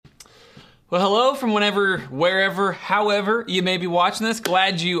Well, hello from whenever, wherever, however you may be watching this.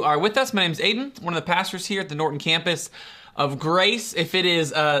 Glad you are with us. My name's Aiden, one of the pastors here at the Norton campus of Grace. If it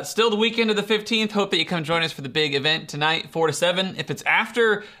is still the weekend of the 15th, hope that you come join us for the big event tonight, 4 to 7. If it's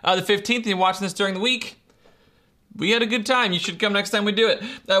after the 15th and you're watching this during the week, we had a good time. You should come next time we do it.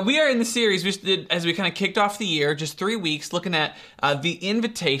 We are in the series we did as we kind of kicked off the year, just 3 weeks, looking at the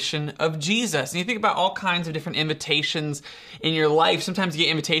invitation of Jesus. And you think about all kinds of different invitations in your life. Sometimes you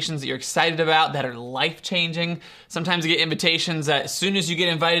get invitations that you're excited about that are life-changing. Sometimes you get invitations that as soon as you get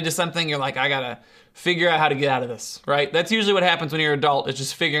invited to something, you're like, I gotta figure out how to get out of this, right? That's usually what happens when you're an adult, is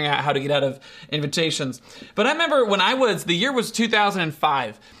just figuring out how to get out of invitations. But I remember when the year was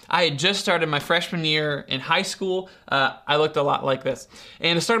 2005. I had just started my freshman year in high school. I looked a lot like this.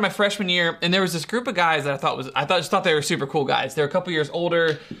 And I started my freshman year, and there was this group of guys that I just thought they were super cool guys. They were a couple years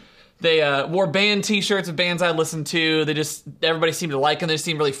older. They wore band t-shirts of bands I listened to. Everybody seemed to like them. They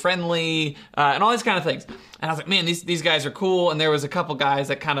seemed really friendly, and all these kind of things. And I was like, man, these guys are cool. And there was a couple guys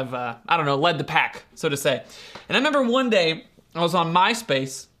that kind of, led the pack, so to say. And I remember one day, I was on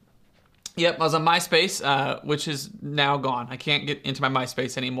MySpace. Yep, I was on MySpace, which is now gone. I can't get into my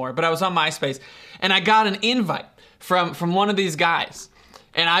MySpace anymore. But I was on MySpace, and I got an invite from one of these guys.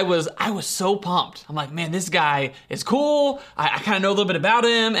 And I was so pumped. I'm like, man, this guy is cool. I kind of know a little bit about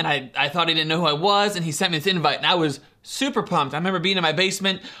him, and I thought he didn't know who I was, and he sent me this invite, and I was super pumped. I remember being in my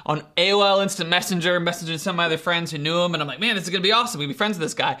basement on AOL Instant Messenger, messaging some of my other friends who knew him, and I'm like, man, this is going to be awesome. We'll be friends with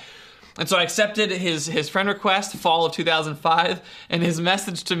this guy. And so I accepted his friend request, fall of 2005, and his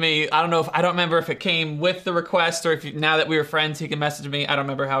message to me, I don't remember if it came with the request or if now that we were friends, he can message me. I don't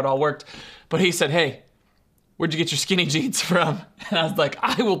remember how it all worked. But he said, hey, where'd you get your skinny jeans from? And I was like,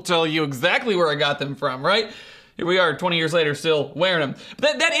 I will tell you exactly where I got them from, right? Here we are 20 years later still wearing them.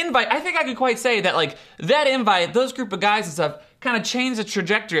 But that invite, I think I could quite say that like that invite, those group of guys and stuff, kind of changed the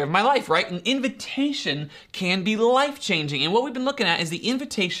trajectory of my life, right? An invitation can be life-changing. And what we've been looking at is the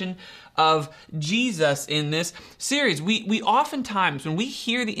invitation of Jesus in this series. We oftentimes, when we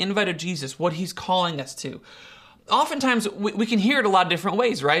hear the invite of Jesus, what he's calling us to, oftentimes we can hear it a lot of different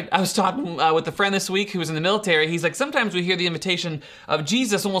ways, right? I was talking with a friend this week who was in the military. He's like, sometimes we hear the invitation of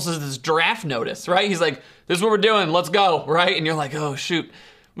Jesus almost as this draft notice, right? He's like, this is what we're doing, let's go, right? And you're like, oh shoot.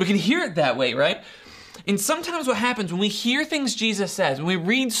 We can hear it that way, right? And sometimes what happens when we hear things Jesus says, when we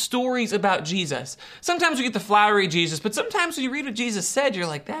read stories about Jesus, sometimes we get the flowery Jesus, but sometimes when you read what Jesus said, you're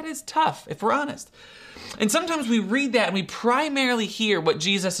like, that is tough, if we're honest. And sometimes we read that and we primarily hear what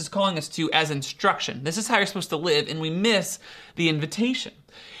Jesus is calling us to as instruction. This is how you're supposed to live, and we miss the invitation.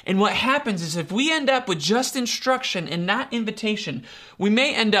 And what happens is if we end up with just instruction and not invitation, we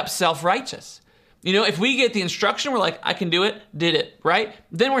may end up self-righteous. You know, if we get the instruction, we're like, I can do it, did it, right?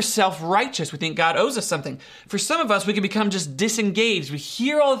 Then we're self-righteous. We think God owes us something. For some of us, we can become just disengaged. We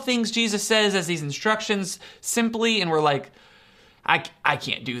hear all the things Jesus says as these instructions simply, and we're like, I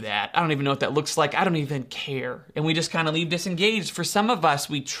can't do that. I don't even know what that looks like. I don't even care. And we just kind of leave disengaged. For some of us,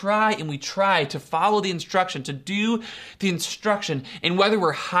 we try to follow the instruction, to do the instruction. And whether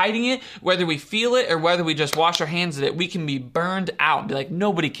we're hiding it, whether we feel it, or whether we just wash our hands of it, we can be burned out and be like,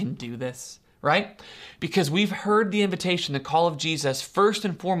 nobody can do this. Right? Because we've heard the invitation, the call of Jesus, first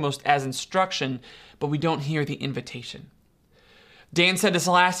and foremost as instruction, but we don't hear the invitation. Dan said this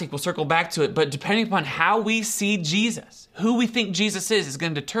last week, we'll circle back to it, but depending upon how we see Jesus, who we think Jesus is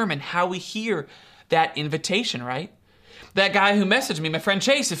going to determine how we hear that invitation, right? That guy who messaged me, my friend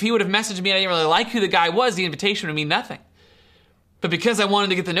Chase, if he would have messaged me and I didn't really like who the guy was, the invitation would mean nothing. But because I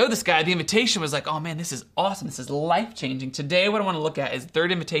wanted to get to know this guy, the invitation was like, oh man, this is awesome. This is life-changing. Today, what I want to look at is the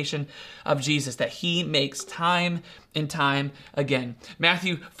third invitation of Jesus that he makes time and time again.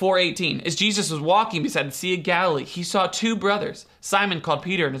 Matthew 4:18. As Jesus was walking beside the Sea of Galilee, he saw two brothers, Simon called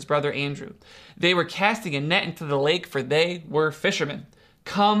Peter and his brother Andrew. They were casting a net into the lake, for they were fishermen.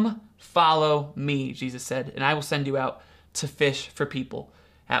 Come, follow me, Jesus said, and I will send you out to fish for people.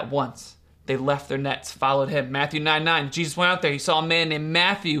 At once, they left their nets, followed him. Matthew 9:9. Jesus went out there. He saw a man named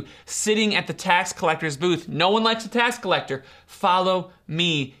Matthew sitting at the tax collector's booth. No one likes a tax collector. Follow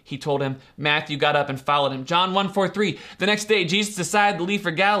me, he told him. Matthew got up and followed him. John 1:43. The next day, Jesus decided to leave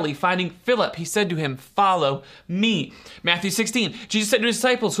for Galilee. Finding Philip, he said to him, follow me. Matthew 16. Jesus said to his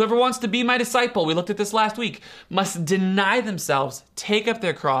disciples, whoever wants to be my disciple, we looked at this last week, must deny themselves, take up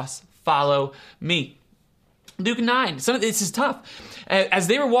their cross, follow me. Luke 9. Some of this is tough. As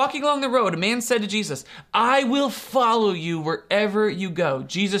they were walking along the road, a man said to Jesus, I will follow you wherever you go.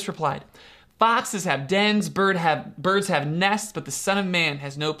 Jesus replied, foxes have dens, birds have nests, but the Son of Man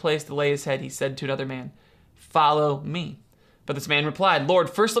has no place to lay his head. He said to another man, follow me. But this man replied, Lord,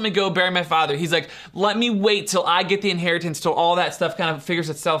 first let me go bury my father. He's like, let me wait till I get the inheritance, till all that stuff kind of figures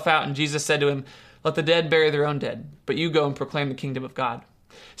itself out. And Jesus said to him, let the dead bury their own dead, but you go and proclaim the kingdom of God.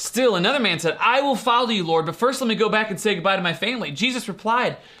 Still, another man said, I will follow you, Lord, but first let me go back and say goodbye to my family. Jesus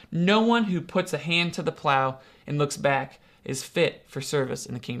replied, no one who puts a hand to the plow and looks back is fit for service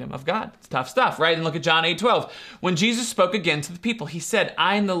in the kingdom of God. It's tough stuff, right? And look at John 8:12. When Jesus spoke again to the people, he said,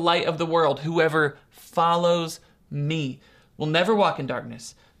 I am the light of the world. Whoever follows me will never walk in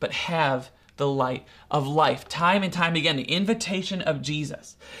darkness, but have the light of life. Time and time again, the invitation of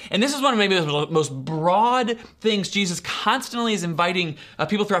Jesus. And this is one of maybe the most broad things Jesus constantly is inviting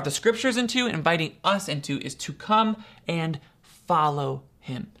people throughout the scriptures into, inviting us into, is to come and follow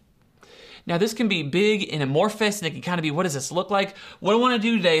him. Now, this can be big and amorphous, and it can kind of be, what does this look like? What I want to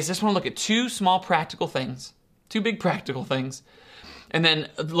do today is just want to look at two small practical things, two big practical things, and then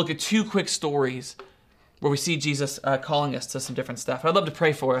look at two quick stories where we see Jesus calling us to some different stuff. I'd love to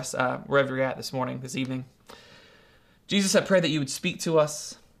pray for us wherever you're at this morning, this evening. Jesus, I pray that you would speak to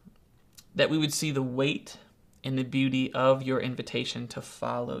us, that we would see the weight and the beauty of your invitation to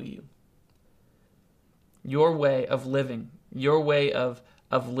follow you. Your way of living, your way of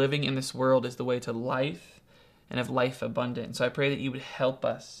living in this world is the way to life and of life abundant. So I pray that you would help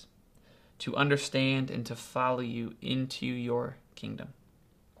us to understand and to follow you into your kingdom.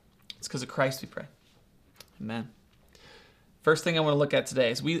 It's because of Christ we pray. Amen. First thing I want to look at today,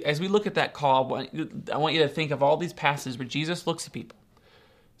 as we look at that call, I want you to think of all these passages where Jesus looks at people.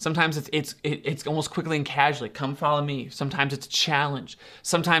 Sometimes it's almost quickly and casually, come follow me. Sometimes it's a challenge.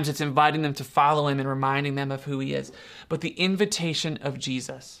 Sometimes it's inviting them to follow him and reminding them of who he is. But the invitation of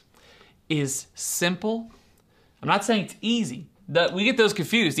Jesus is simple. I'm not saying it's easy. We get those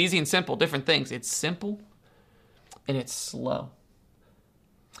confused, easy and simple, different things. It's simple and it's slow.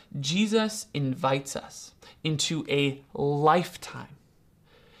 Jesus invites us into a lifetime.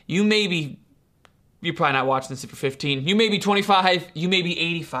 You're probably not watching this if you're 15. You may be 25, you may be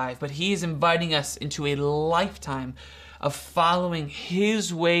 85, but he is inviting us into a lifetime of following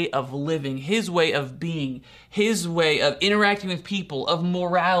his way of living, his way of being, his way of interacting with people, of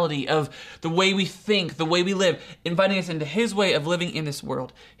morality, of the way we think, the way we live, inviting us into his way of living in this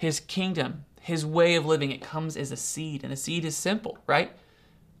world, his kingdom, his way of living. It comes as a seed, and a seed is simple, right?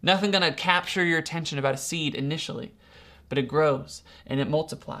 Nothing going to capture your attention about a seed initially, but it grows and it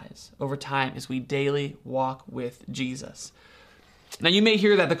multiplies over time as we daily walk with Jesus. Now, you may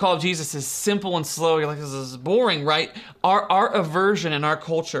hear that the call of Jesus is simple and slow. You're like, this is boring, right? Our aversion in our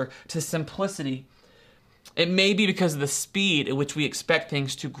culture to simplicity, it may be because of the speed at which we expect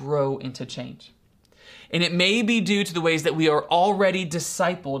things to grow into change. And it may be due to the ways that we are already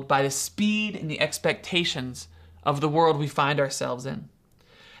discipled by the speed and the expectations of the world we find ourselves in.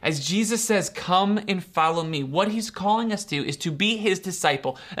 As Jesus says, come and follow me, what he's calling us to is to be his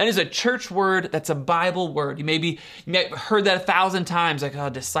disciple. That is a church word. That's a Bible word. You may have heard that 1,000 times,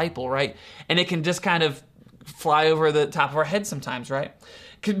 like, disciple, right? And it can just kind of fly over the top of our head sometimes, right?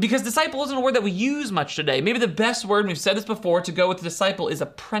 Because disciple isn't a word that we use much today. Maybe the best word, and we've said this before, to go with the disciple is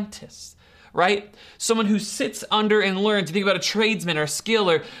apprentice. Right? Someone who sits under and learns. You think about a tradesman or a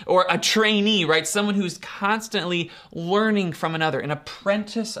skiller or a trainee, right? Someone who's constantly learning from another, an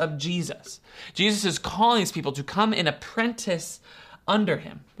apprentice of Jesus. Jesus is calling these people to come and apprentice under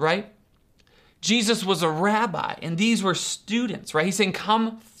him, right? Jesus was a rabbi, and these were students, right? He's saying,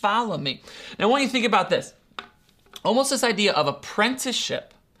 come follow me. Now, I want you to think about this. Almost this idea of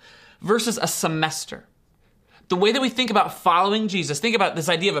apprenticeship versus a semester. The way that we think about following Jesus, think about this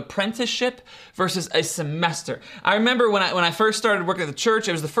idea of apprenticeship versus a semester. I remember when I first started working at the church,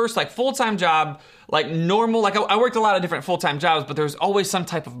 it was the first full-time job, normal. I worked a lot of different full-time jobs, but there was always some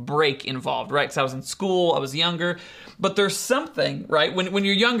type of break involved, right? Because I was in school, I was younger. But there's something, right? When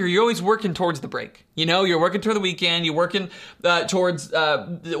you're younger, you're always working towards the break. You're working toward the weekend, you're working towards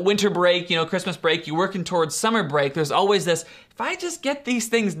winter break, Christmas break, you're working towards summer break. There's always this, if I just get these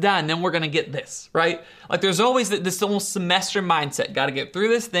things done, then we're going to get this, right? There's always this almost semester mindset. Got to get through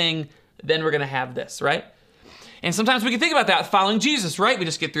this thing, then we're going to have this, right? And sometimes we can think about that following Jesus, right? We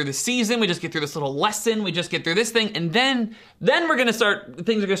just get through the season, we just get through this little lesson, we just get through this thing, and then we're going to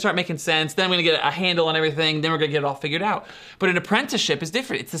things are going to start making sense, then we're going to get a handle on everything, then we're going to get it all figured out. But an apprenticeship is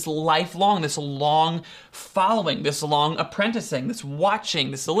different. It's this lifelong, this long following, this long apprenticing, this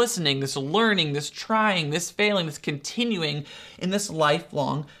watching, this listening, this learning, this trying, this failing, this continuing in this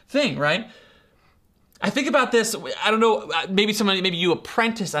lifelong thing, right? I think about this, I don't know, maybe you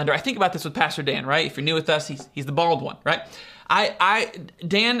apprentice under. I think about this with Pastor Dan, right? If you're new with us, he's the bald one, right?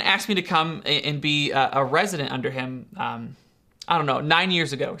 Dan asked me to come and be a resident under him, 9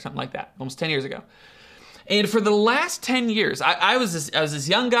 years ago or something like that, almost 10 years ago. And for the last 10 years, I was this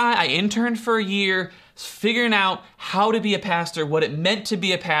young guy. I interned for a year, figuring out how to be a pastor, what it meant to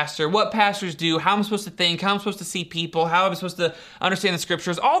be a pastor, what pastors do, how I'm supposed to think, how I'm supposed to see people, how I'm supposed to understand the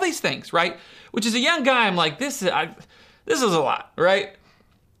scriptures, all these things, right? Which as a young guy, I'm like, this is a lot, right?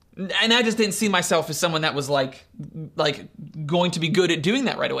 And I just didn't see myself as someone that was like going to be good at doing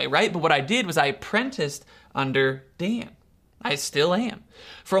that right away, right? But what I did was I apprenticed under Dan. I still am.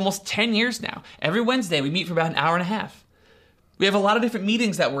 For almost 10 years now. Every Wednesday, we meet for about an hour and a half. We have a lot of different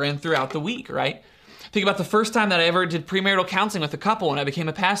meetings that we're in throughout the week, right? Think about the first time that I ever did premarital counseling with a couple when I became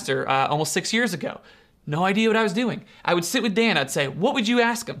a pastor almost 6 years ago. No idea what I was doing. I would sit with Dan. I'd say, what would you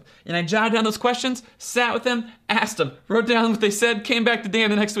ask him? And I jotted down those questions, sat with them, asked them, wrote down what they said, came back to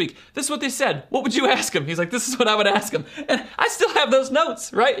Dan the next week. This is what they said. What would you ask him? He's like, this is what I would ask him. And I still have those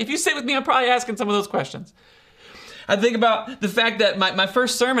notes, right? If you sit with me, I'm probably asking some of those questions. I think about the fact that my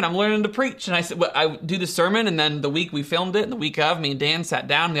first sermon, I'm learning to preach. And I said, well, I do the sermon, and then the week we filmed it, and the week of, me and Dan sat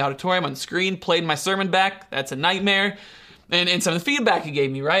down in the auditorium on the screen, played my sermon back. That's a nightmare. And some of the feedback he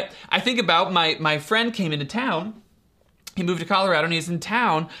gave me, right? I think about my friend came into town. He moved to Colorado, and he's in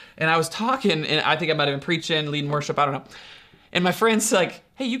town. And I was talking, and I think I might have been preaching, leading worship, I don't know. And my friend's like,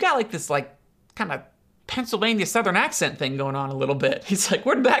 hey, you got like this like kind of Pennsylvania Southern accent thing going on a little bit. He's like,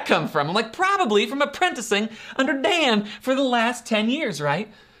 where did that come from? I'm like, probably from apprenticing under Dan for the last 10 years, right?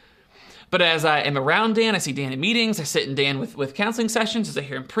 But as I am around Dan, I see Dan in meetings, I sit in Dan with counseling sessions, as I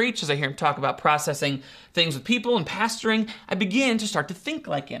hear him preach, as I hear him talk about processing things with people and pastoring, I begin to start to think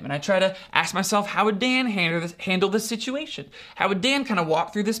like him. And I try to ask myself, how would Dan handle this situation? How would Dan kind of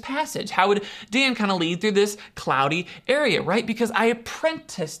walk through this passage? How would Dan kind of lead through this cloudy area, right? Because I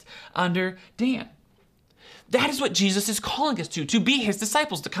apprenticed under Dan. That is what Jesus is calling us to be his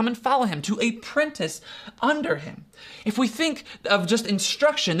disciples, to come and follow him, to apprentice under him. If we think of just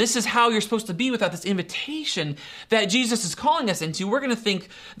instruction, this is how you're supposed to be without this invitation that Jesus is calling us into, we're going to think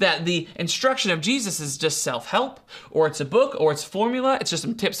that the instruction of Jesus is just self-help, or it's a book, or it's formula, it's just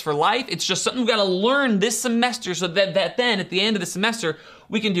some tips for life, it's just something we've got to learn this semester so that then at the end of the semester,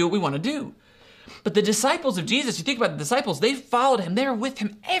 we can do what we want to do. But the disciples of Jesus, you think about the disciples, they followed him. They were with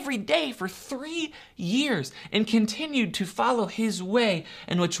him every day for 3 years and continued to follow his way,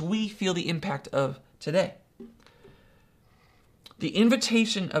 in which we feel the impact of today. The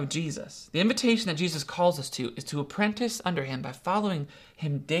invitation of Jesus, the invitation that Jesus calls us to, is to apprentice under him by following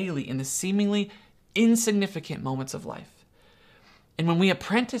him daily in the seemingly insignificant moments of life. And when we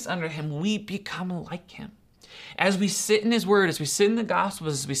apprentice under him, we become like him. As we sit in his word, as we sit in the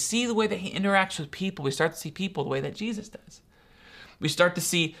Gospels, as we see the way that he interacts with people, we start to see people the way that Jesus does. We start to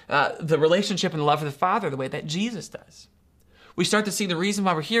see the relationship and the love of the Father the way that Jesus does. We start to see the reason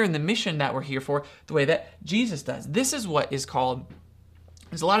why we're here and the mission that we're here for the way that Jesus does. This is what is called,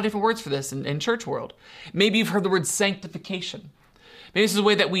 there's a lot of different words for this in church world. Maybe you've heard the word sanctification. Maybe this is the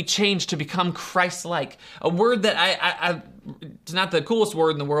way that we change to become Christ-like. A word that it's not the coolest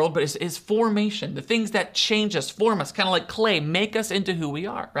word in the world, but it's formation. The things that change us, form us, kind of like clay, make us into who we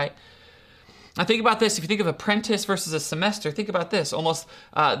are, right? Now think about this. If you think of apprentice versus a semester, think about this. Almost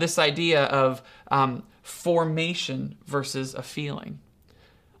this idea of formation versus a feeling.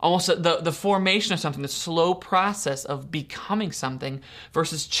 Almost the formation of something, the slow process of becoming something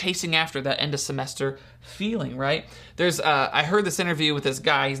versus chasing after that end of semester feeling, right? I heard this interview with this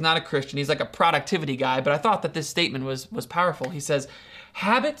guy. He's not a Christian. He's like a productivity guy, but I thought that this statement was powerful. He says,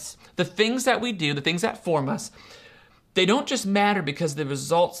 habits, the things that we do, the things that form us, they don't just matter because of the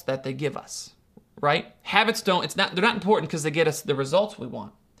results that they give us, right? Habits they're not important because they get us the results we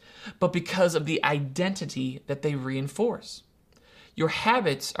want, but because of the identity that they reinforce. Your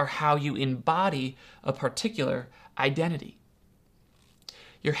habits are how you embody a particular identity.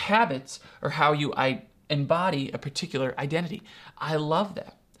 Your habits are how you embody a particular identity. I love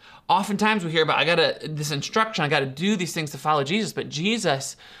that. Oftentimes we hear about, this instruction, I got to do these things to follow Jesus, but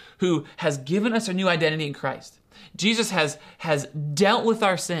Jesus, who has given us a new identity in Christ, Jesus has dealt with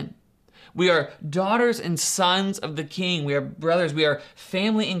our sin. We are daughters and sons of the King. We are brothers. We are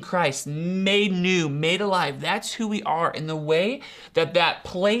family in Christ, made new, made alive. That's who we are. And the way that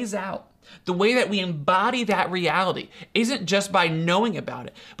plays out, the way that we embody that reality isn't just by knowing about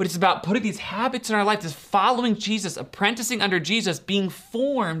it, but it's about putting these habits in our life, this following Jesus, apprenticing under Jesus, being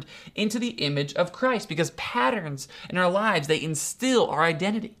formed into the image of Christ. Because patterns in our lives, they instill our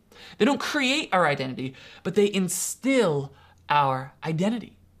identity. They don't create our identity, but they instill our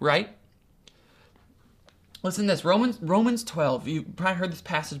identity, right? Listen to this, Romans 12. You've probably heard this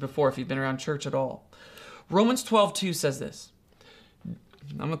passage before if you've been around church at all. Romans 12:2 says this.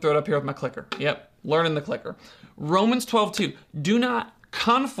 I'm going to throw it up here with my clicker. Yep, learning the clicker. Romans 12:2. Do not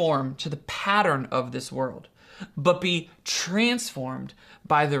conform to the pattern of this world, but be transformed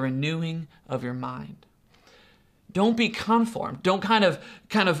by the renewing of your mind. Don't be conformed. Don't kind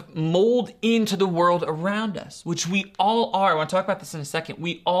of mold into the world around us, which we all are. I want to talk about this in a second.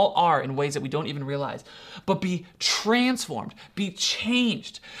 We all are in ways that we don't even realize. But be transformed. Be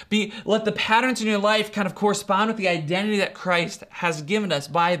changed. Let the patterns in your life kind of correspond with the identity that Christ has given us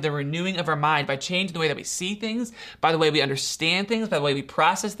by the renewing of our mind, by changing the way that we see things, by the way we understand things, by the way we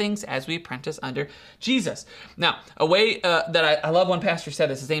process things as we apprentice under Jesus. Now, a way that I love, one pastor said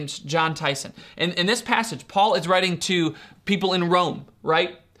this. His name's John Tyson. In this passage, Paul is writing to people in Rome,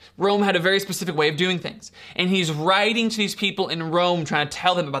 right? Rome had a very specific way of doing things. And he's writing to these people in Rome, trying to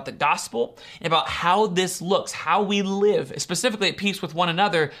tell them about the gospel and about how this looks, how we live, specifically at peace with one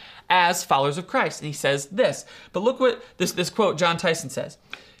another as followers of Christ. And he says this, but look what this quote John Tyson says.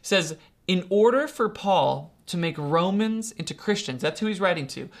 He says, in order for Paul to make Romans into Christians, that's who he's writing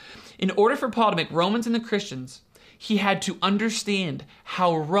to. In order for Paul to make Romans into Christians, he had to understand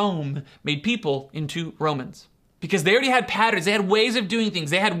how Rome made people into Romans. Because they already had patterns, they had ways of doing things,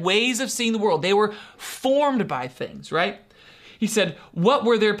 they had ways of seeing the world, they were formed by things, right? He said, what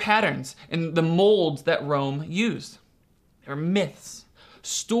were their patterns and the molds that Rome used? They were myths,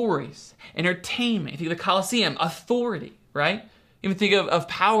 stories, entertainment. You think of the Colosseum, authority, right? Even think of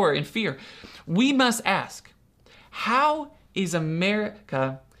power and fear. We must ask, how is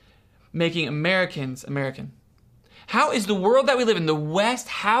America making Americans American? How is the world that we live in, the West,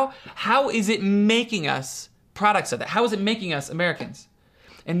 how is it making us products of that? How is it making us Americans?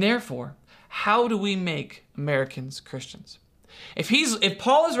 And therefore, how do we make Americans Christians? If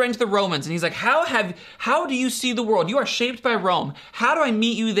Paul is writing to the Romans and he's like, how do you see the world? You are shaped by Rome. How do I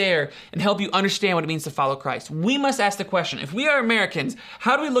meet you there and help you understand what it means to follow Christ? We must ask the question, if we are Americans,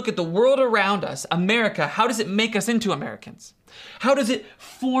 how do we look at the world around us, America, how does it make us into Americans? How does it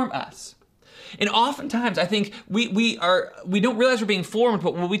form us? And oftentimes, I think we don't realize we're being formed,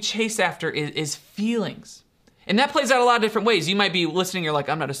 but what we chase after is feelings. And that plays out a lot of different ways. You might be listening, you're like,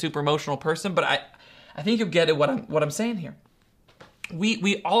 I'm not a super emotional person, but I think you'll get it what I'm saying here.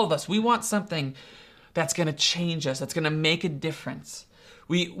 We all of us, we want something that's going to change us, that's going to make a difference.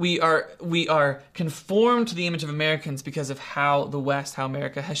 We are conformed to the image of Americans because of how the West, how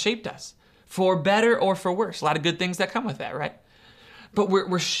America has shaped us, for better or for worse. A lot of good things that come with that, right? But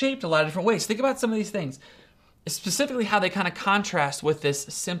we're shaped a lot of different ways. Think about some of these things, specifically how they kind of contrast with this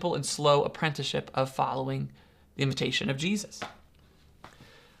simple and slow apprenticeship of following the invitation of Jesus.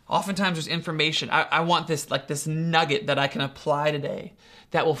 Oftentimes there's information. I want this nugget that I can apply today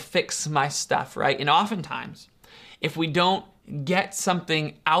that will fix my stuff, right? And oftentimes, if we don't get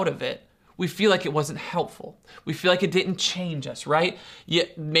something out of it, we feel like it wasn't helpful. We feel like it didn't change us, right?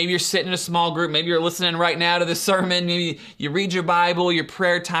 Maybe you're sitting in a small group. Maybe you're listening right now to the sermon. Maybe you read your Bible, your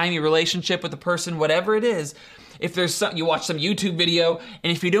prayer time, your relationship with the person, whatever it is. If there's something, you watch some YouTube video,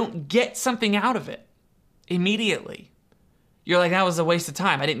 and if you don't get something out of it immediately, you're like, that was a waste of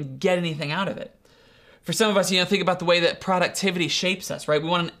time. I didn't get anything out of it. For some of us, think about the way that productivity shapes us, right? We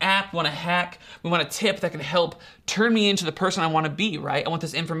want an app, we want a hack, we want a tip that can help turn me into the person I want to be, right? I want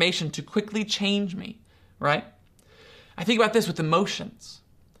this information to quickly change me, right? I think about this with emotions,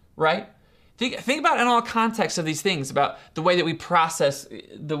 right? Think about in all contexts of these things, about the way that we process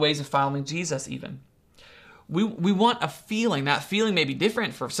the ways of following Jesus even. We want a feeling. That feeling may be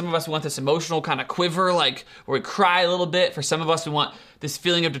different. For some of us, we want this emotional kind of quiver, like where we cry a little bit. For some of us, we want this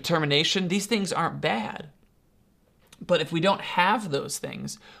feeling of determination. These things aren't bad. But if we don't have those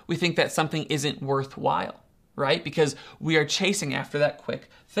things, we think that something isn't worthwhile, right? Because we are chasing after that quick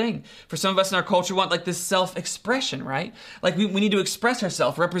thing. For some of us in our culture, we want like this self-expression, right? Like we need to express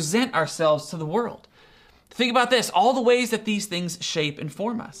ourselves, represent ourselves to the world. Think about this, all the ways that these things shape and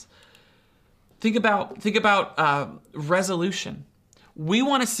form us. Think about resolution. We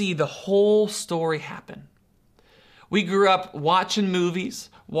want to see the whole story happen. We grew up watching movies,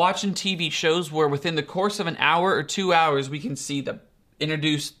 watching TV shows where within the course of an hour or 2 hours, we can see be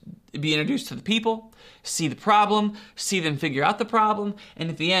introduced to the people, see the problem, see them figure out the problem, and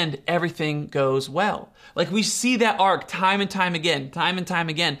at the end, everything goes well. Like we see that arc time and time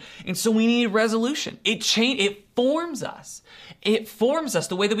again. And so we need resolution. It forms us. It forms us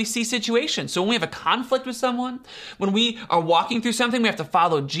the way that we see situations. So when we have a conflict with someone, when we are walking through something, we have to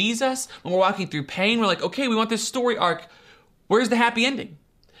follow Jesus. When we're walking through pain, we're like, okay, we want this story arc. Where's the happy ending?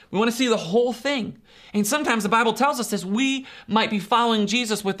 We want to see the whole thing. And sometimes the Bible tells us this, we might be following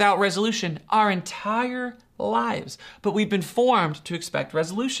Jesus without resolution our entire lives. But we've been formed to expect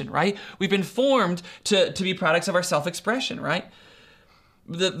resolution, right? We've been formed to be products of our self-expression, right?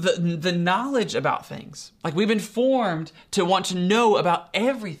 the knowledge about things. Like, we've been formed to want to know about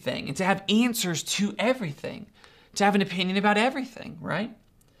everything and to have answers to everything, to have an opinion about everything, right?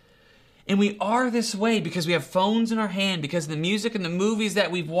 And we are this way because we have phones in our hand, because of the music and the movies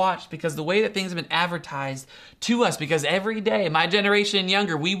that we've watched, because the way that things have been advertised to us, because every day, my generation and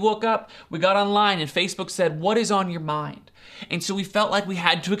younger, we woke up, we got online, and Facebook said, "What is on your mind?" And so we felt like we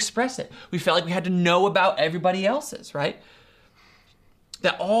had to express it. We felt like we had to know about everybody else's, right?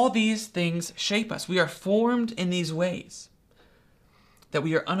 That all these things shape us. We are formed in these ways that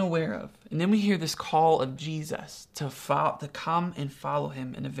we are unaware of. And then we hear this call of Jesus to come and follow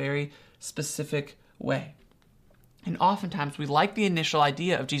him in a very specific way. And oftentimes we like the initial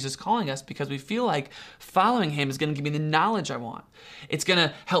idea of Jesus calling us because we feel like following him is going to give me the knowledge I want. It's going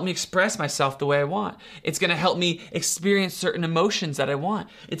to help me express myself the way I want. It's going to help me experience certain emotions that I want.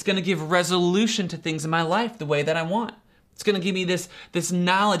 It's going to give resolution to things in my life the way that I want. It's going to give me this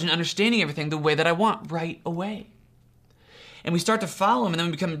knowledge and understanding everything the way that I want right away. And we start to follow him, and then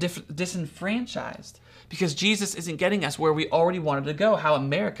we become disenfranchised because Jesus isn't getting us where we already wanted to go, how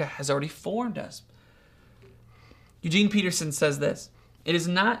America has already formed us. Eugene Peterson says this: "It is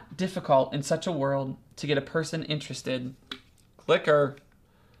not difficult in such a world to get a person interested." Clicker.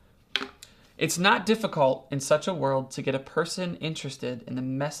 It's not difficult in such a world to get a person interested in the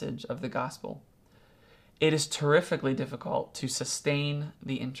message of the gospel. It is terrifically difficult to sustain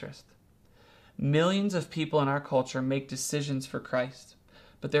the interest. Millions of people in our culture make decisions for Christ,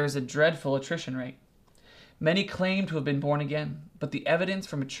 but there is a dreadful attrition rate. Many claim to have been born again, but the evidence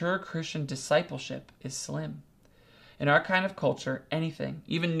for mature Christian discipleship is slim. In our kind of culture, anything,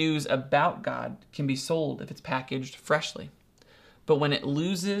 even news about God, can be sold if it's packaged freshly. But when it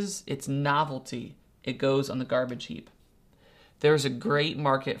loses its novelty, it goes on the garbage heap. There is a great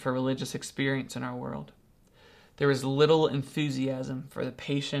market for religious experience in our world. There is little enthusiasm for the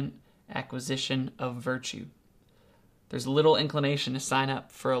patient acquisition of virtue. There's little inclination to sign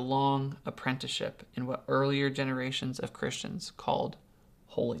up for a long apprenticeship in what earlier generations of Christians called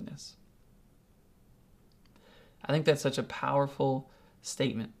holiness. I think that's such a powerful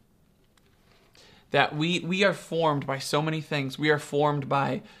statement. That we are formed by so many things. We are formed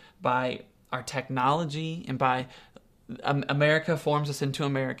by our technology, and by America forms us into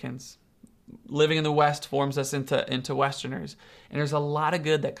Americans. Living in the West forms us into Westerners. And there's a lot of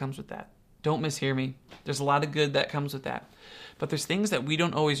good that comes with that. Don't mishear me. There's a lot of good that comes with that. But there's things that we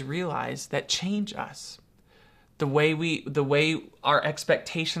don't always realize that change us. The way our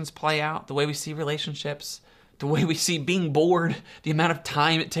expectations play out, the way we see relationships, the way we see being bored, the amount of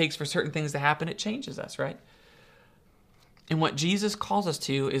time it takes for certain things to happen, it changes us, right? And what Jesus calls us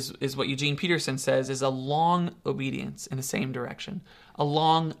to is what Eugene Peterson says is a long obedience in the same direction, a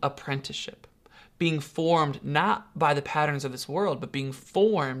long apprenticeship, being formed not by the patterns of this world, but being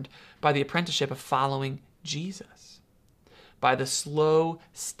formed by the apprenticeship of following Jesus, by the slow,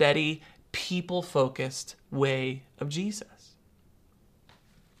 steady, people-focused way of Jesus.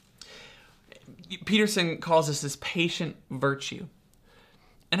 Peterson calls this patient virtue.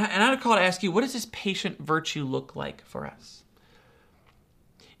 And I'd call to ask you, what does this patient virtue look like for us?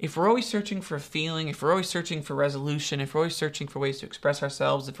 If we're always searching for a feeling, if we're always searching for resolution, if we're always searching for ways to express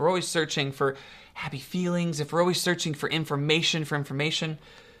ourselves, if we're always searching for happy feelings, if we're always searching for information,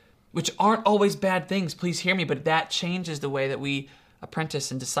 which aren't always bad things, please hear me, but that changes the way that we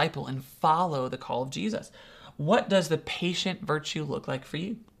apprentice and disciple and follow the call of Jesus. What does the patient virtue look like for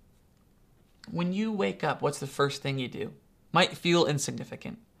you? When you wake up, what's the first thing you do? Might feel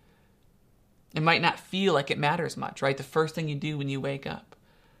insignificant. It might not feel like it matters much, right? The first thing you do when you wake up.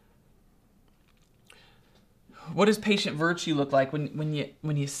 What does patient virtue look like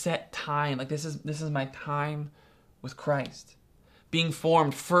when you set time? Like, this is my time with Christ. Being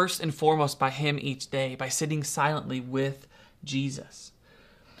formed first and foremost by him each day, by sitting silently with Jesus.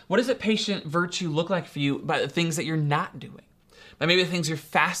 What does a patient virtue look like for you by the things that you're not doing? By maybe the things you're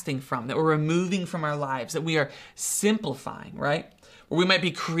fasting from, that we're removing from our lives, that we are simplifying, right? Or we might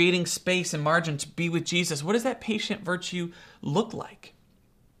be creating space and margin to be with Jesus. What does that patient virtue look like?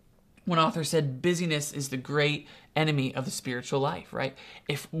 One author said, busyness is the great enemy of the spiritual life, right?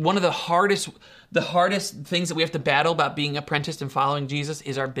 If one of the hardest things that we have to battle about being apprenticed and following Jesus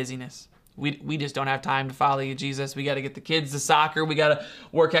is our busyness. We just don't have time to follow you, Jesus. We got to get the kids to soccer. We got to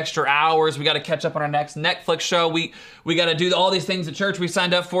work extra hours. We got to catch up on our next Netflix show. We got to do all these things at church we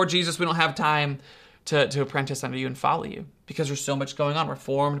signed up for. Jesus, we don't have time to apprentice under you and follow you because there's so much going on. We're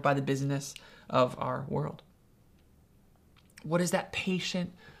formed by the busyness of our world. What does that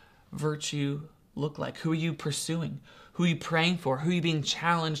patient virtue look like? Who are you pursuing? Who are you praying for? Who are you being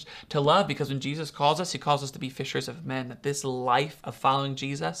challenged to love? Because when Jesus calls us, he calls us to be fishers of men. That this life of following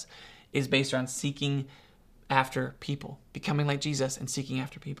Jesus is based around seeking after people, becoming like Jesus and seeking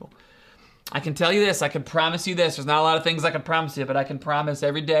after people. I can tell you this, I can promise you this. There's not a lot of things I can promise you, but I can promise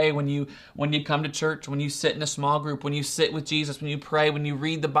every day when you come to church, when you sit in a small group, when you sit with Jesus, when you pray, when you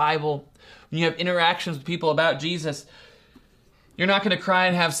read the Bible, when you have interactions with people about Jesus, you're not going to cry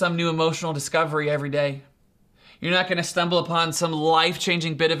and have some new emotional discovery every day. You're not going to stumble upon some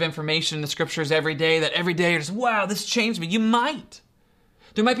life-changing bit of information in the scriptures every day that every day you're just, wow, this changed me. You might.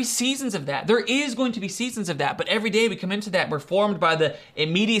 There might be seasons of that. There is going to be seasons of that, but every day we come into that, we're formed by the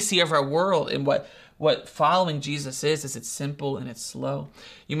immediacy of our world, and what following Jesus is it's simple and it's slow.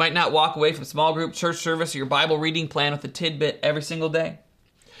 You might not walk away from small group, church service, or your Bible reading plan with a tidbit every single day.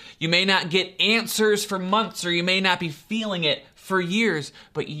 You may not get answers for months, or you may not be feeling it for years,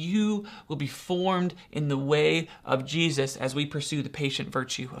 but you will be formed in the way of Jesus as we pursue the patient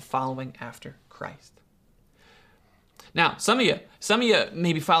virtue of following after Christ. Now, some of you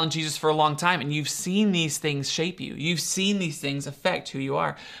may be following Jesus for a long time, and you've seen these things shape you. You've seen these things affect who you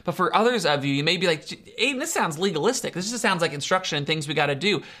are. But for others of you, you may be like, Aiden, this sounds legalistic. This just sounds like instruction and things we got to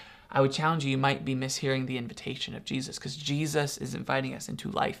do. I would challenge you might be mishearing the invitation of Jesus, because Jesus is inviting us into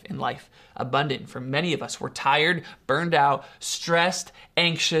life and life abundant. For many of us, we're tired, burned out, stressed,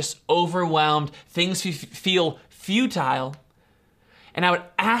 anxious, overwhelmed. Things feel futile. And I would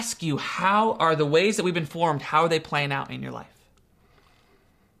ask you, how are the ways that we've been formed, how are they playing out in your life?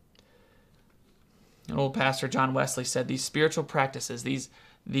 An old pastor, John Wesley, said these spiritual practices,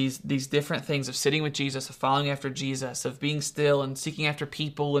 these different things of sitting with Jesus, of following after Jesus, of being still and seeking after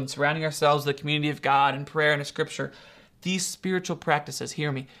people and surrounding ourselves with the community of God and prayer and scripture, these spiritual practices,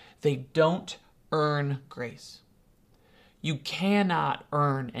 hear me, they don't earn grace. You cannot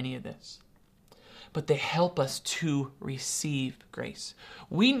earn any of this. But they help us to receive grace.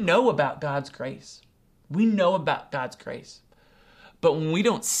 We know about God's grace. We know about God's grace. But when we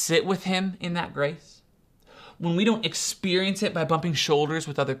don't sit with him in that grace, when we don't experience it by bumping shoulders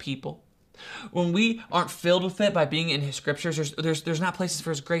with other people, when we aren't filled with it by being in his scriptures, there's not places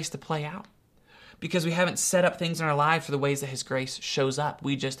for his grace to play out. Because we haven't set up things in our lives for the ways that his grace shows up.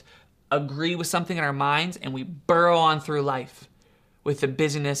 We just agree with something in our minds and we burrow on through life with the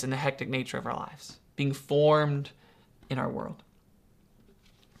busyness and the hectic nature of our lives, being formed in our world.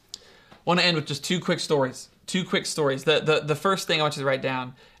 I want to end with just two quick stories. The first thing I want you to write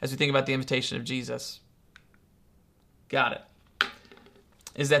down as we think about the invitation of Jesus, got it,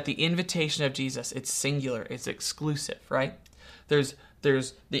 is that the invitation of Jesus, it's singular, it's exclusive, right? There's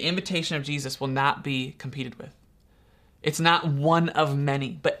the invitation of Jesus will not be competed with. It's not one of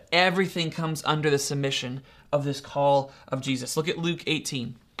many, but everything comes under the submission of this call of Jesus. Look at Luke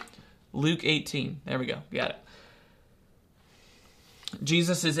 18. Luke 18. There we go. Got it.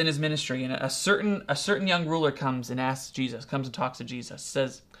 Jesus is in his ministry, and a certain young ruler comes and talks to Jesus,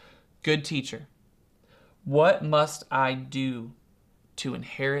 says, "Good teacher, what must I do to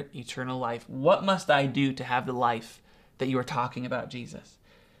inherit eternal life? What must I do to have the life that you are talking about, Jesus?"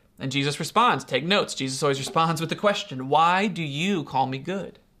 And Jesus responds. Take notes. Jesus always responds with the question, "Why do you call me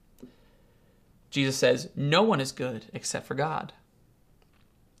good?" Jesus says, "No one is good except for God."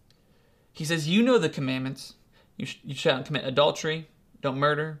 He says, "You know the commandments. You shall commit adultery, don't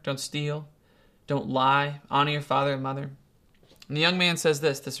murder, don't steal, don't lie, honor your father and mother." And the young man says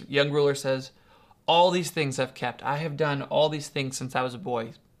this young ruler says, "All these things I've kept. I have done all these things since I was a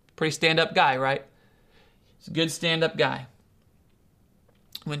boy." Pretty stand-up guy, right? He's a good stand-up guy.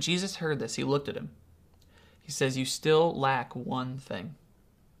 When Jesus heard this, he looked at him. He says, "You still lack one thing."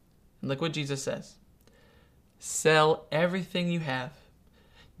 And look what Jesus says. "Sell everything you have.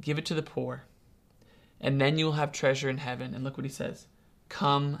 Give it to the poor, and then you will have treasure in heaven." And look what he says.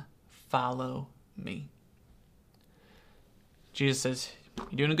 "Come, follow me." Jesus says,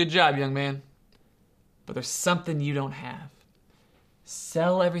 "You're doing a good job, young man, but there's something you don't have.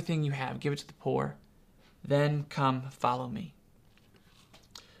 Sell everything you have, give it to the poor, then come follow me."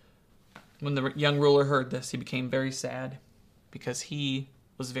 When the young ruler heard this, he became very sad because he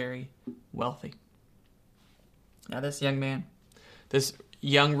was very wealthy. Now this young man, this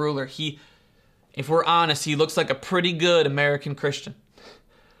young ruler, if we're honest, he looks like a pretty good American Christian.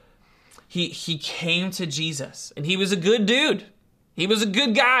 He came to Jesus, and he was a good dude. He was a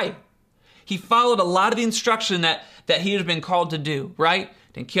good guy. He followed a lot of the instruction that he had been called to do, right?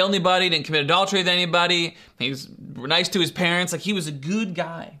 Didn't kill anybody, didn't commit adultery with anybody. He was nice to his parents. Like, he was a good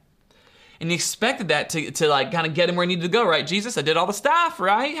guy. And he expected that to like kind of get him where he needed to go, right? Jesus, I did all the stuff,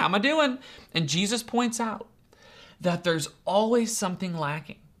 right? How am I doing? And Jesus points out that there's always something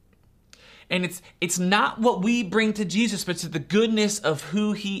lacking. And it's not what we bring to Jesus, but to the goodness of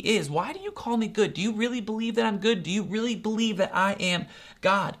who he is. Why do you call me good? Do you really believe that I'm good? Do you really believe that I am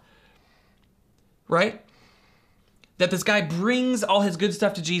God? Right? That this guy brings all his good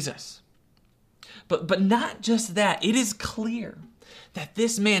stuff to Jesus. But not just that. It is clear that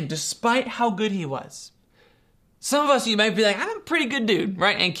this man, despite how good he was, some of us, you might be like, I'm a pretty good dude,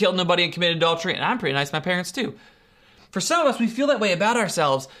 right? And killed nobody and committed adultery, and I'm pretty nice to my parents too. For some of us, we feel that way about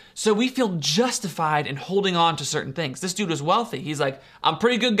ourselves, so we feel justified in holding on to certain things. This dude was wealthy. He's like, I'm a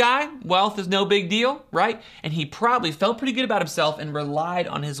pretty good guy. Wealth is no big deal, right? And he probably felt pretty good about himself and relied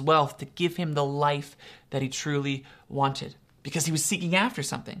on his wealth to give him the life that he truly wanted because he was seeking after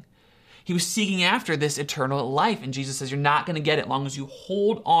something. He was seeking after this eternal life. And Jesus says, you're not going to get it as long as you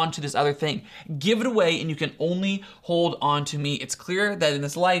hold on to this other thing. Give it away, and you can only hold on to me. It's clear that in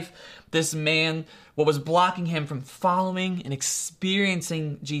this life, this man, what was blocking him from following and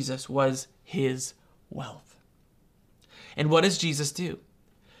experiencing Jesus was his wealth. And what does Jesus do?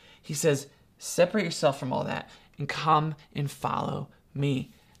 He says, separate yourself from all that and come and follow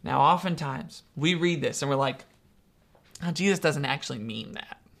me. Now, oftentimes, we read this and we're like, oh, Jesus doesn't actually mean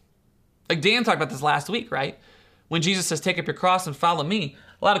that. Like Dan talked about this last week, right? When Jesus says, take up your cross and follow me,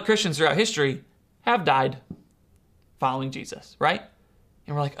 a lot of Christians throughout history have died following Jesus, right?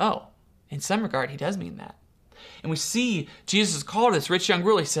 And we're like, oh, in some regard, he does mean that. And we see Jesus' call to this rich young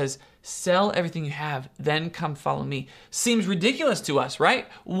ruler. He says, sell everything you have, then come follow me. Seems ridiculous to us, right?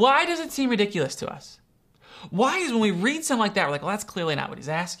 Why does it seem ridiculous to us? Why is when we read something like that, we're like, well, that's clearly not what he's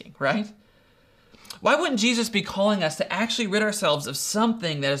asking, right? Why wouldn't Jesus be calling us to actually rid ourselves of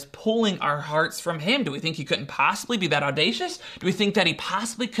something that is pulling our hearts from him? Do we think he couldn't possibly be that audacious? Do we think that he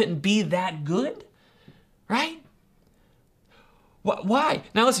possibly couldn't be that good? Right? Why?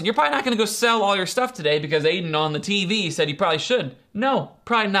 Now listen, you're probably not going to go sell all your stuff today because Aiden on the TV said you probably should. No,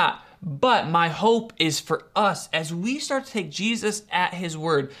 probably not. But my hope is for us, as we start to take Jesus at his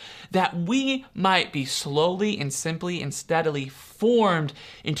word, that we might be slowly and simply and steadily formed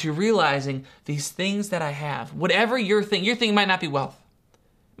into realizing these things that I have. Whatever your thing might not be wealth.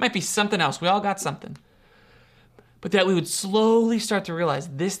 It might be something else. We all got something. But that we would slowly start to realize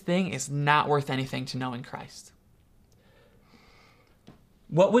this thing is not worth anything to know in Christ.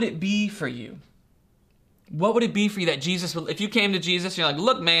 What would it be for you? What would it be for you that Jesus, if you came to Jesus and you're like,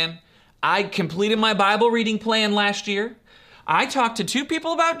 look, man, I completed my Bible reading plan last year. I talked to 2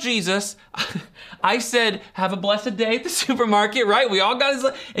 people about Jesus. I said, have a blessed day at the supermarket, right? We all got his,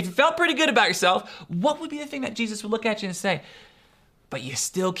 if you felt pretty good about yourself, what would be the thing that Jesus would look at you and say, but you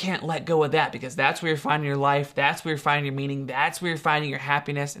still can't let go of that because that's where you're finding your life. That's where you're finding your meaning. That's where you're finding your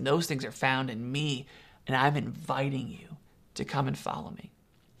happiness. And those things are found in me. And I'm inviting you to come and follow me.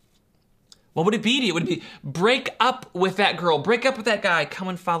 What would it be to you? Would it be break up with that girl, break up with that guy, come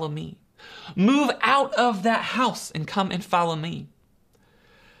and follow me? Move out of that house and come and follow me.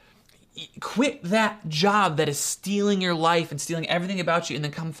 Quit that job that is stealing your life and stealing everything about you and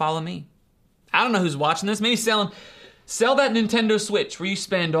then come follow me. I don't know who's watching this. Maybe sell that Nintendo Switch where you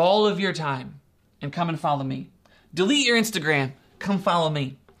spend all of your time and come and follow me. Delete your Instagram. Come follow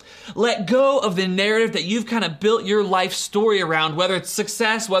me. Let go of the narrative that you've kind of built your life story around, whether it's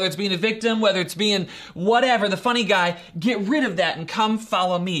success, whether it's being a victim, whether it's being whatever, the funny guy. Get rid of that and come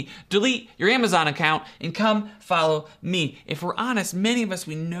follow me. Delete your Amazon account and come follow me. If we're honest, many of us,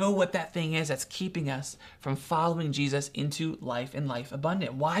 we know what that thing is that's keeping us from following Jesus into life and life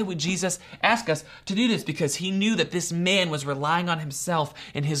abundant. Why would Jesus ask us to do this? Because he knew that this man was relying on himself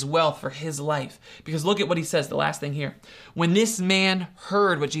and his wealth for his life. Because look at what he says, the last thing here. When this man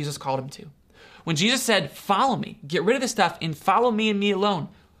heard what Jesus called him to, when Jesus said, follow me, get rid of this stuff and follow me and me alone,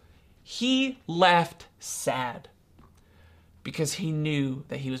 he left sad because he knew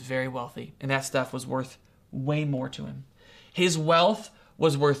that he was very wealthy and that stuff was worth way more to him. His wealth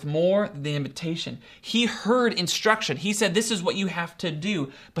was worth more than the invitation. He heard instruction. He said, this is what you have to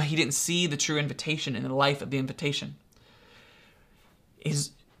do, but he didn't see the true invitation in the life of the invitation.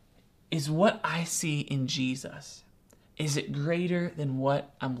 Is what I see in Jesus, is it greater than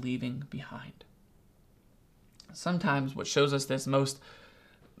what I'm leaving behind? Sometimes what shows us this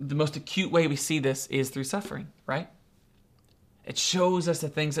the most acute way we see this is through suffering, right? It shows us the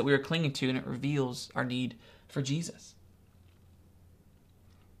things that we are clinging to and it reveals our need for Jesus.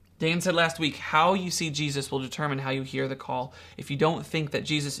 Dan said last week, how you see Jesus will determine how you hear the call. If you don't think that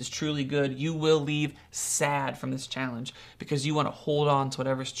Jesus is truly good, you will leave sad from this challenge because you want to hold on to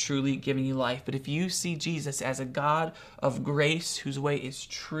whatever's truly giving you life. But if you see Jesus as a God of grace whose way is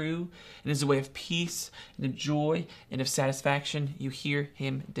true and is a way of peace and of joy and of satisfaction, you hear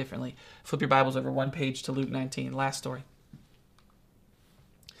him differently. Flip your Bibles over one page to Luke 19, last story.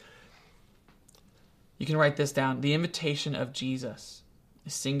 You can write this down. The invitation of Jesus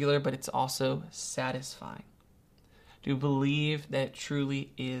is singular, but it's also satisfying. Do you believe that it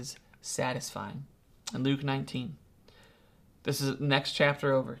truly is satisfying? In Luke 19, this is the next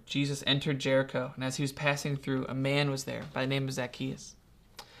chapter over. Jesus entered Jericho, and as he was passing through, a man was there by the name of Zacchaeus.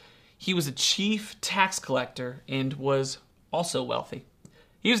 He was a chief tax collector and was also wealthy.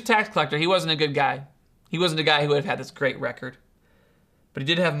 He was a tax collector. He wasn't a good guy. He wasn't a guy who would have had this great record. But he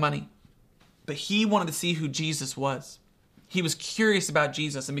did have money. But he wanted to see who Jesus was. He was curious about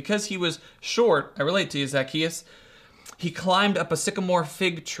Jesus. And because he was short, I relate to you, Zacchaeus, he climbed up a sycamore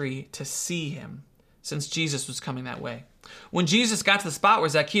fig tree to see him, since Jesus was coming that way. When Jesus got to the spot where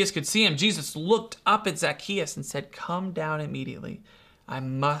Zacchaeus could see him, Jesus looked up at Zacchaeus and said, "Come down immediately. I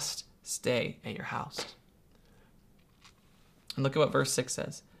must stay at your house." And look at what verse 6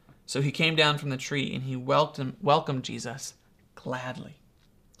 says. So he came down from the tree and he welcomed Jesus gladly.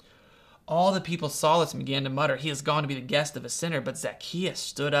 All the people saw this and began to mutter, "He has gone to be the guest of a sinner." But Zacchaeus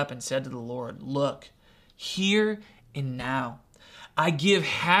stood up and said to the Lord, "Look, here and now I give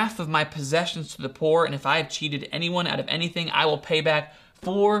half of my possessions to the poor, and if I have cheated anyone out of anything, I will pay back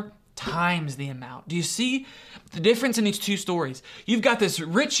 4 times the amount." Do you see the difference in these two stories? You've got this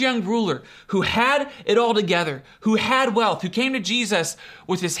rich young ruler who had it all together, who had wealth, who came to Jesus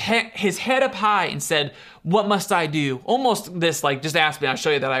with his head up high and said, "What must I do?" Almost this like, "Just ask me, I'll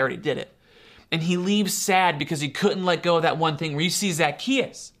show you that I already did it." And he leaves sad because he couldn't let go of that one thing. Where you see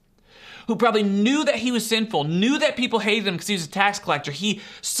Zacchaeus, who probably knew that he was sinful, knew that people hated him because he was a tax collector. He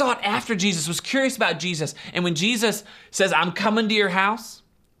sought after Jesus, was curious about Jesus. And when Jesus says, "I'm coming to your house,"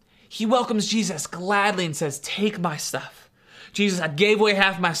 he welcomes Jesus gladly and says, "Take my stuff. Jesus, I gave away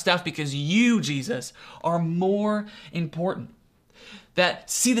half my stuff because you, Jesus, are more important." That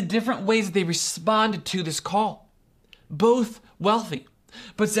see the different ways that they responded to this call. Both wealthy.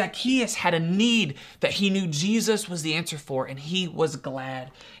 But Zacchaeus had a need that he knew Jesus was the answer for, and he was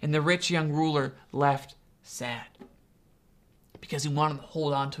glad. And the rich young ruler left sad because he wanted to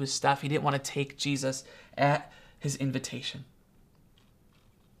hold on to his stuff. He didn't want to take Jesus at his invitation.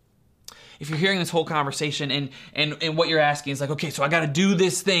 If you're hearing this whole conversation and what you're asking is like, okay, so I got to do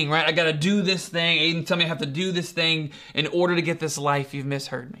this thing, right? I got to do this thing. Aiden, tell me I have to do this thing in order to get this life. You've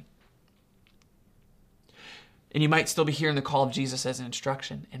misheard me. And you might still be hearing the call of Jesus as an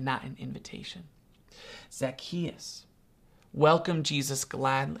instruction and not an invitation. Zacchaeus welcomed Jesus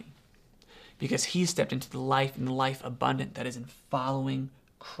gladly because he stepped into the life and the life abundant that is in following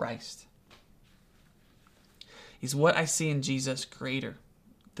Christ. Is what I see in Jesus greater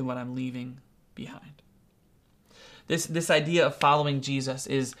than what I'm leaving behind? This idea of following Jesus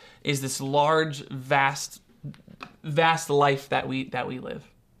is this large, vast life that we live.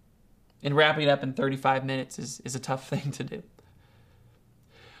 And wrapping it up in 35 minutes is a tough thing to do.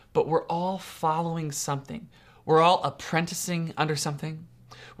 But we're all following something. We're all apprenticing under something.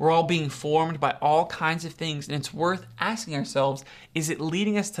 We're all being formed by all kinds of things. And it's worth asking ourselves, is it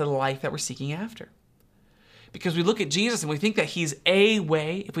leading us to the life that we're seeking after? Because we look at Jesus and we think that he's a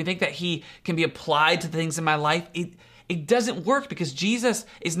way. If we think that he can be applied to things in my life, it doesn't work because Jesus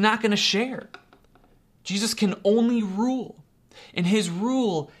is not going to share. Jesus can only rule. And his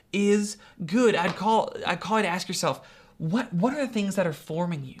rule is good. I'd call you to ask yourself, what are the things that are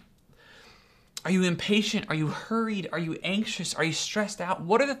forming you? Are you impatient? Are you hurried? Are you anxious? Are you stressed out?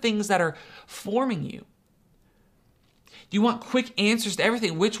 What are the things that are forming you? Do you want quick answers to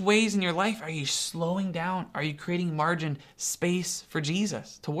everything? Which ways in your life are you slowing down? Are you creating margin, space for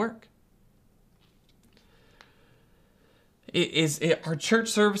Jesus to work? Are church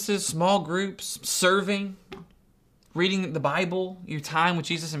services, small groups, serving, reading the Bible, your time with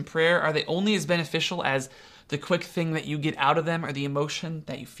Jesus in prayer, are they only as beneficial as the quick thing that you get out of them or the emotion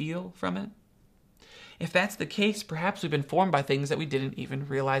that you feel from it? If that's the case, perhaps we've been formed by things that we didn't even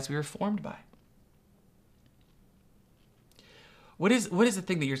realize we were formed by. What is the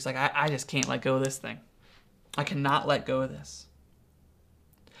thing that you're just like, I just can't let go of this thing. I cannot let go of this.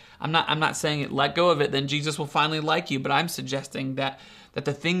 I'm not saying let go of it, then Jesus will finally like you, but I'm suggesting that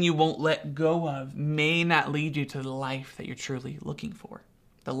the thing you won't let go of may not lead you to the life that you're truly looking for.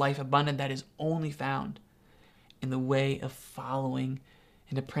 The life abundant that is only found in the way of following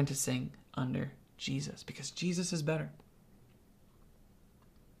and apprenticing under Jesus, because Jesus is better.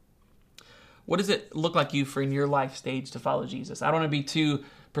 What does it look like you for in your life stage to follow Jesus? I don't want to be too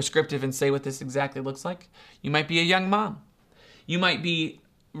prescriptive and say what this exactly looks like. You might be a young mom. You might be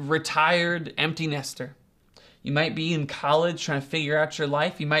retired empty nester. You might be in college trying to figure out your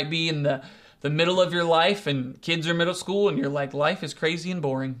life. You might be in the middle of your life and kids are middle school and you're like, life is crazy and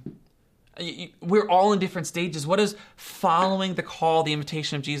boring. We're all in different stages. What does following the call, the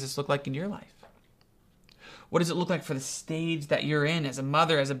invitation of Jesus look like in your life? What does it look like for the stage that you're in as a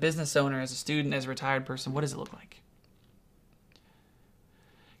mother, as a business owner, as a student, as a retired person? What does it look like?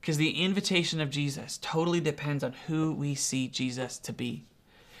 Because the invitation of Jesus totally depends on who we see Jesus to be.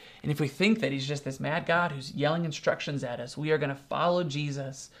 And if we think that he's just this mad God who's yelling instructions at us, we are going to follow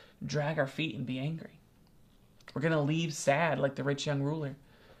Jesus, drag our feet, and be angry. We're going to leave sad like the rich young ruler.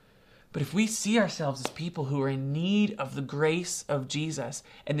 But if we see ourselves as people who are in need of the grace of Jesus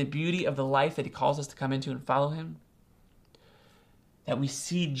and the beauty of the life that he calls us to come into and follow him, that we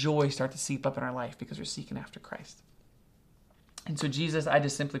see joy start to seep up in our life because we're seeking after Christ. And so, Jesus, I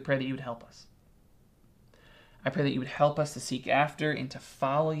just simply pray that you would help us. I pray that you would help us to seek after and to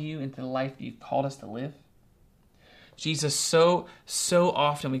follow you into the life that you've called us to live. Jesus, so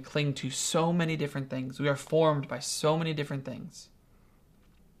often we cling to so many different things. We are formed by so many different things.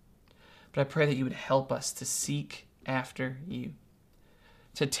 But I pray that you would help us to seek after you,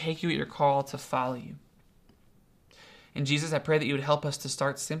 to take you at your call, to follow you. And Jesus, I pray that you would help us to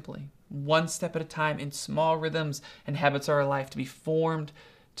start simply, one step at a time, in small rhythms and habits of our life, to be formed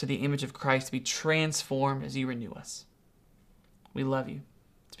to the image of Christ, to be transformed as you renew us. We love you.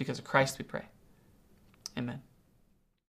 It's because of Christ we pray. Amen.